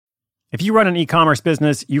If you run an e-commerce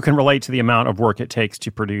business, you can relate to the amount of work it takes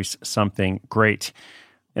to produce something great.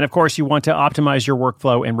 And of course, you want to optimize your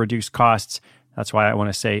workflow and reduce costs. That's why I want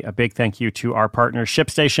to say a big thank you to our partner,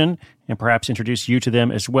 ShipStation, and perhaps introduce you to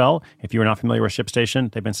them as well. If you're not familiar with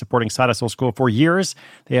ShipStation, they've been supporting Side Hustle School for years.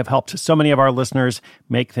 They have helped so many of our listeners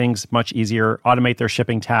make things much easier, automate their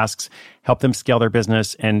shipping tasks, help them scale their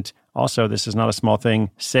business, and also, this is not a small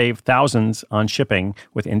thing, save thousands on shipping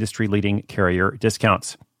with industry-leading carrier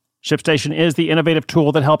discounts. ShipStation is the innovative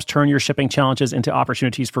tool that helps turn your shipping challenges into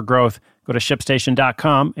opportunities for growth. Go to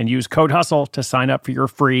ShipStation.com and use code HUSTLE to sign up for your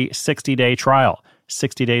free 60-day trial.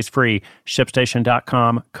 60 days free.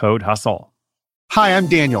 ShipStation.com, code HUSTLE. Hi, I'm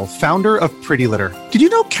Daniel, founder of Pretty Litter. Did you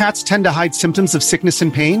know cats tend to hide symptoms of sickness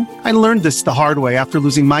and pain? I learned this the hard way after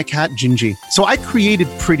losing my cat, Gingy. So I created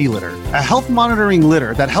Pretty Litter, a health monitoring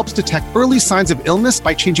litter that helps detect early signs of illness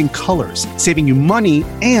by changing colors, saving you money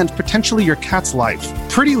and potentially your cat's life.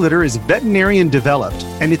 Pretty Litter is veterinarian developed,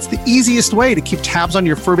 and it's the easiest way to keep tabs on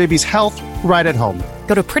your fur baby's health right at home.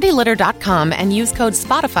 Go to prettylitter.com and use code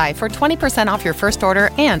SPOTIFY for 20% off your first order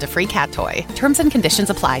and a free cat toy. Terms and conditions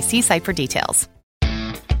apply. See site for details.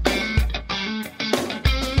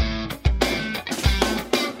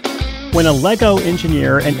 When a Lego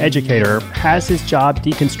engineer and educator has his job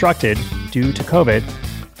deconstructed due to COVID,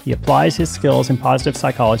 he applies his skills in positive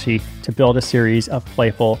psychology to build a series of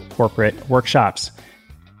playful corporate workshops.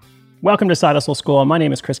 Welcome to Side Hustle School. My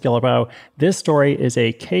name is Chris Guillebeau. This story is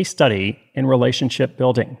a case study in relationship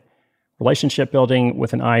building. Relationship building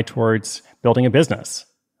with an eye towards building a business.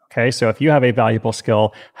 Okay, so if you have a valuable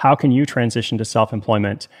skill, how can you transition to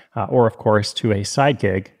self-employment or, of course, to a side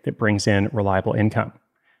gig that brings in reliable income?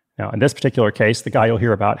 Now, in this particular case, the guy you'll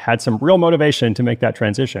hear about had some real motivation to make that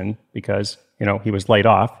transition because, he was laid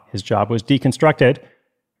off. His job was deconstructed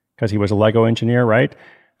because he was a Lego engineer, right?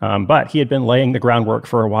 But he had been laying the groundwork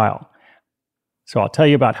for a while. So I'll tell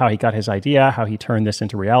you about how he got his idea, how he turned this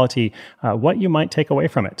into reality, what you might take away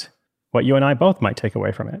from it, what you and I both might take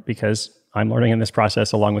away from it, because I'm learning in this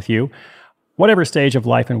process along with you. Whatever stage of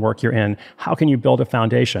life and work you're in, how can you build a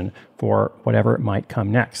foundation for whatever might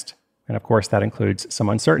come next? And of course, that includes some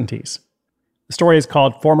uncertainties. The story is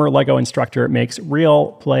called Former Lego Instructor Makes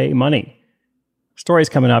Real Play Money. The story is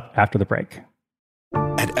coming up after the break.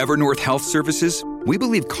 At Evernorth Health Services, we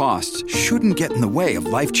believe costs shouldn't get in the way of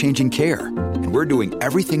life-changing care. And we're doing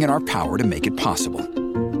everything in our power to make it possible.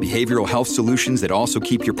 Behavioral health solutions that also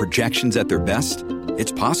keep your projections at their best?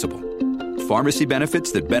 It's possible. Pharmacy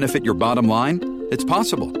benefits that benefit your bottom line? It's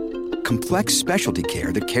possible. Complex specialty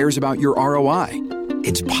care that cares about your ROI?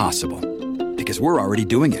 It's possible. Because we're already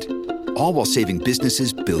doing it. All while saving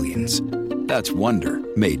businesses billions. That's Wonder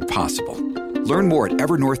made possible. Learn more at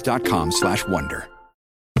evernorth.com/wonder.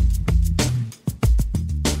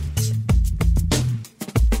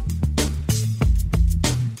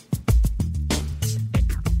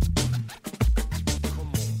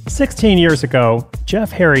 "16 years ago,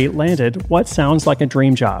 Jeff Harry landed what sounds like a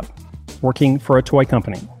dream job, working for a toy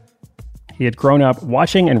company. He had grown up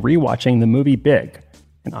watching and rewatching the movie Big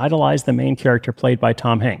and idolized the main character played by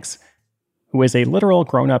Tom Hanks, who is a literal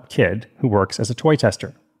grown-up kid who works as a toy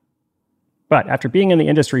tester. But after being in the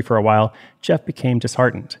industry for a while, Jeff became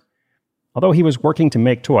disheartened. Although he was working to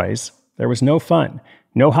make toys, there was no fun,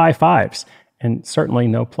 no high fives, and certainly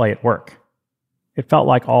no play at work. It felt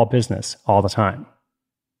like all business all the time.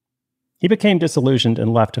 He became disillusioned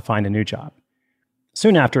and left to find a new job.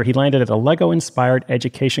 Soon after, he landed at a Lego-inspired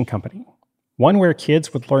education company, one where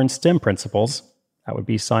kids would learn STEM principles, that would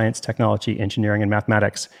be science, technology, engineering, and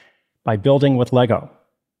mathematics, by building with Lego.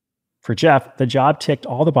 For Jeff, the job ticked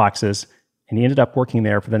all the boxes, and he ended up working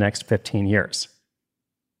there for the next 15 years.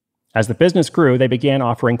 As the business grew, they began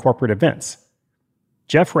offering corporate events.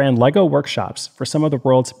 Jeff ran Lego workshops for some of the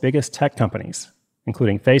world's biggest tech companies,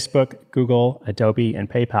 including Facebook, Google, Adobe, and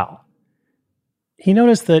PayPal. He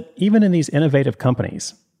noticed that even in these innovative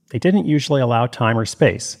companies, they didn't usually allow time or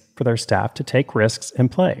space for their staff to take risks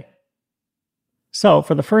and play. So,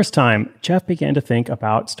 for the first time, Jeff began to think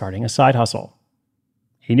about starting a side hustle.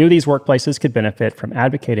 He knew these workplaces could benefit from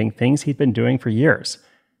advocating things he'd been doing for years,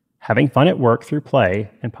 having fun at work through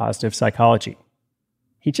play and positive psychology.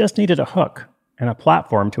 He just needed a hook and a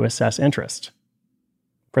platform to assess interest.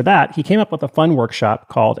 For that, he came up with a fun workshop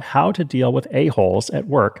called How to Deal with A-Holes at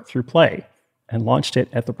Work Through Play, and launched it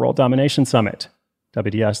at the World Domination Summit.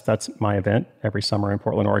 WDS, that's my event every summer in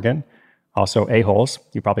Portland, Oregon. Also A-Holes,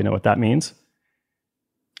 you probably know what that means.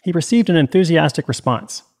 He received an enthusiastic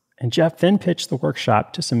response, and Jeff then pitched the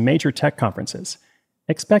workshop to some major tech conferences,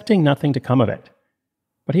 expecting nothing to come of it.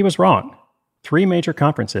 But he was wrong. 3 major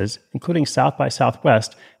conferences, including South by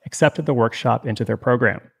Southwest, accepted the workshop into their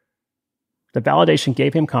program. The validation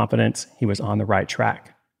gave him confidence he was on the right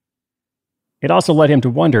track. It also led him to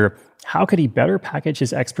wonder, how could he better package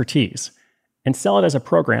his expertise and sell it as a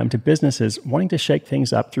program to businesses wanting to shake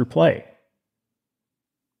things up through play?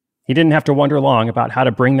 He didn't have to wonder long about how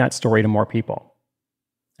to bring that story to more people.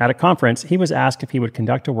 At a conference, he was asked if he would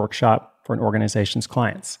conduct a workshop for an organization's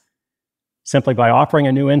clients. Simply by offering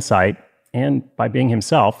a new insight, and by being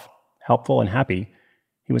himself, helpful and happy,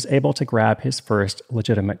 he was able to grab his first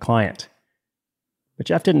legitimate client. But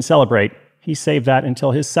Jeff didn't celebrate. He saved that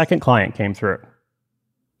until his second client came through.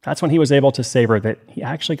 That's when he was able to savor that he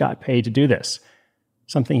actually got paid to do this,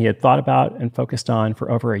 something he had thought about and focused on for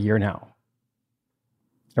over a year now.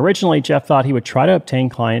 Originally, Jeff thought he would try to obtain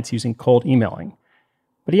clients using cold emailing,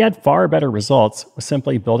 but he had far better results with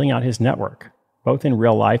simply building out his network, both in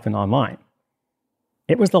real life and online.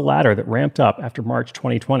 It was the latter that ramped up after March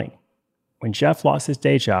 2020, when Jeff lost his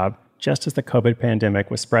day job just as the COVID pandemic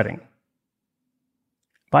was spreading.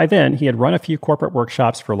 By then, he had run a few corporate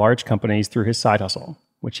workshops for large companies through his side hustle,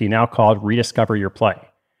 which he now called Rediscover Your Play.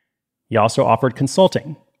 He also offered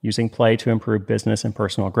consulting, using Play to improve business and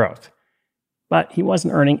personal growth. But he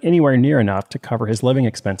wasn't earning anywhere near enough to cover his living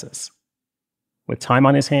expenses. With time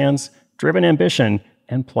on his hands, driven ambition,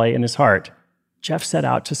 and Play in his heart, Jeff set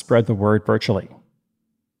out to spread the word virtually.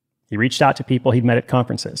 He reached out to people he'd met at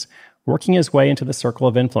conferences, working his way into the circle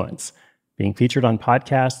of influence, being featured on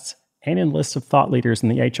podcasts and in lists of thought leaders in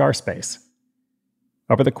the HR space.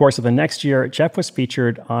 Over the course of the next year, Jeff was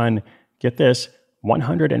featured on, get this,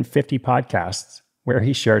 150 podcasts where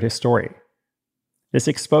he shared his story. This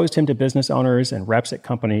exposed him to business owners and reps at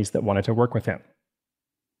companies that wanted to work with him.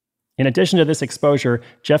 In addition to this exposure,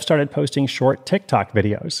 Jeff started posting short TikTok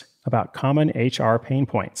videos about common HR pain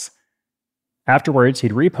points. Afterwards,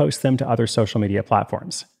 he'd repost them to other social media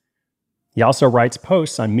platforms. He also writes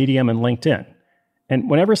posts on Medium and LinkedIn, and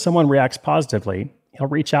whenever someone reacts positively, he'll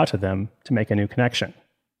reach out to them to make a new connection.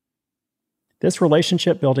 This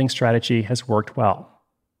relationship-building strategy has worked well.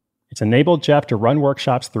 It's enabled Jeff to run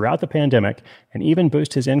workshops throughout the pandemic and even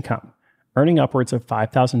boost his income, earning upwards of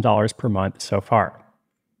 $5,000 per month so far.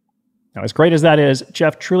 Now, as great as that is,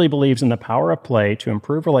 Jeff truly believes in the power of play to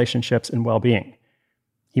improve relationships and well-being.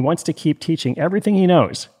 He wants to keep teaching everything he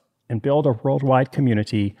knows and build a worldwide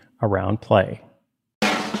community around play.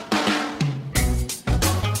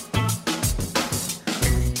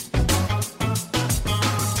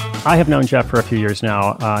 I have known Jeff for a few years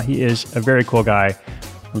now. He is a very cool guy.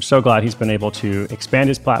 I'm so glad he's been able to expand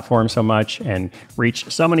his platform so much and reach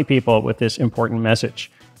so many people with this important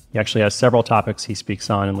message. He actually has several topics he speaks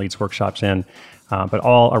on and leads workshops in, but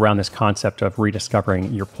all around this concept of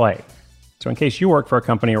rediscovering your play. So in case you work for a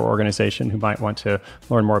company or organization who might want to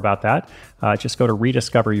learn more about that, just go to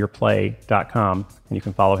rediscoveryourplay.com and you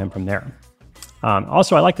can follow him from there.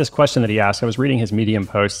 Also, I like this question that he asked. I was reading his Medium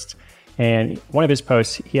posts, and one of his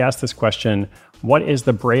posts, he asked this question: what is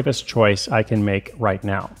the bravest choice I can make right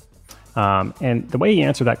now? And the way he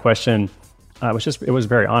answered that question it was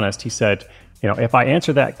very honest. He said, if I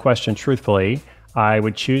answer that question truthfully, I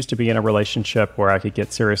would choose to be in a relationship where I could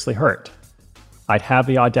get seriously hurt. I'd have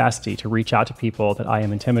the audacity to reach out to people that I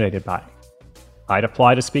am intimidated by. I'd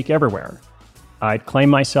apply to speak everywhere. I'd claim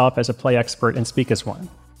myself as a play expert and speak as one.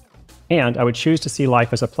 And I would choose to see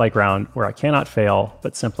life as a playground where I cannot fail,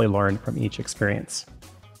 but simply learn from each experience.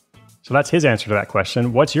 So that's his answer to that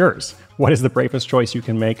question. What's yours? What is the bravest choice you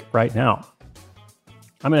can make right now?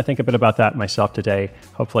 I'm going to think a bit about that myself today.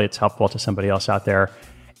 Hopefully it's helpful to somebody else out there.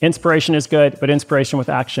 Inspiration is good, but inspiration with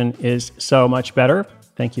action is so much better.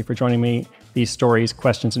 Thank you for joining me. These stories,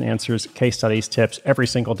 questions and answers, case studies, tips every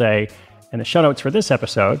single day. And the show notes for this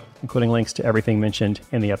episode, including links to everything mentioned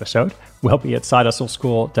in the episode, will be at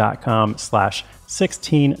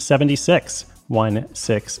sidehustleschool.com/1676,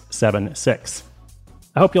 1676.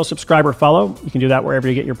 I hope you'll subscribe or follow. You can do that wherever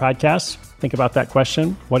you get your podcasts. Think about that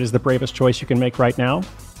question. What is the bravest choice you can make right now?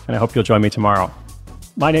 And I hope you'll join me tomorrow.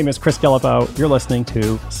 My name is Chris Guillebeau. You're listening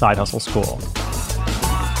to Side Hustle School.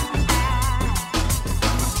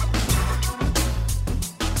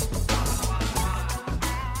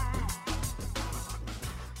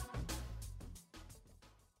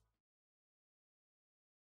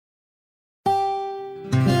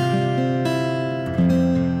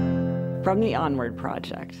 From the Onward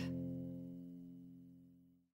Project.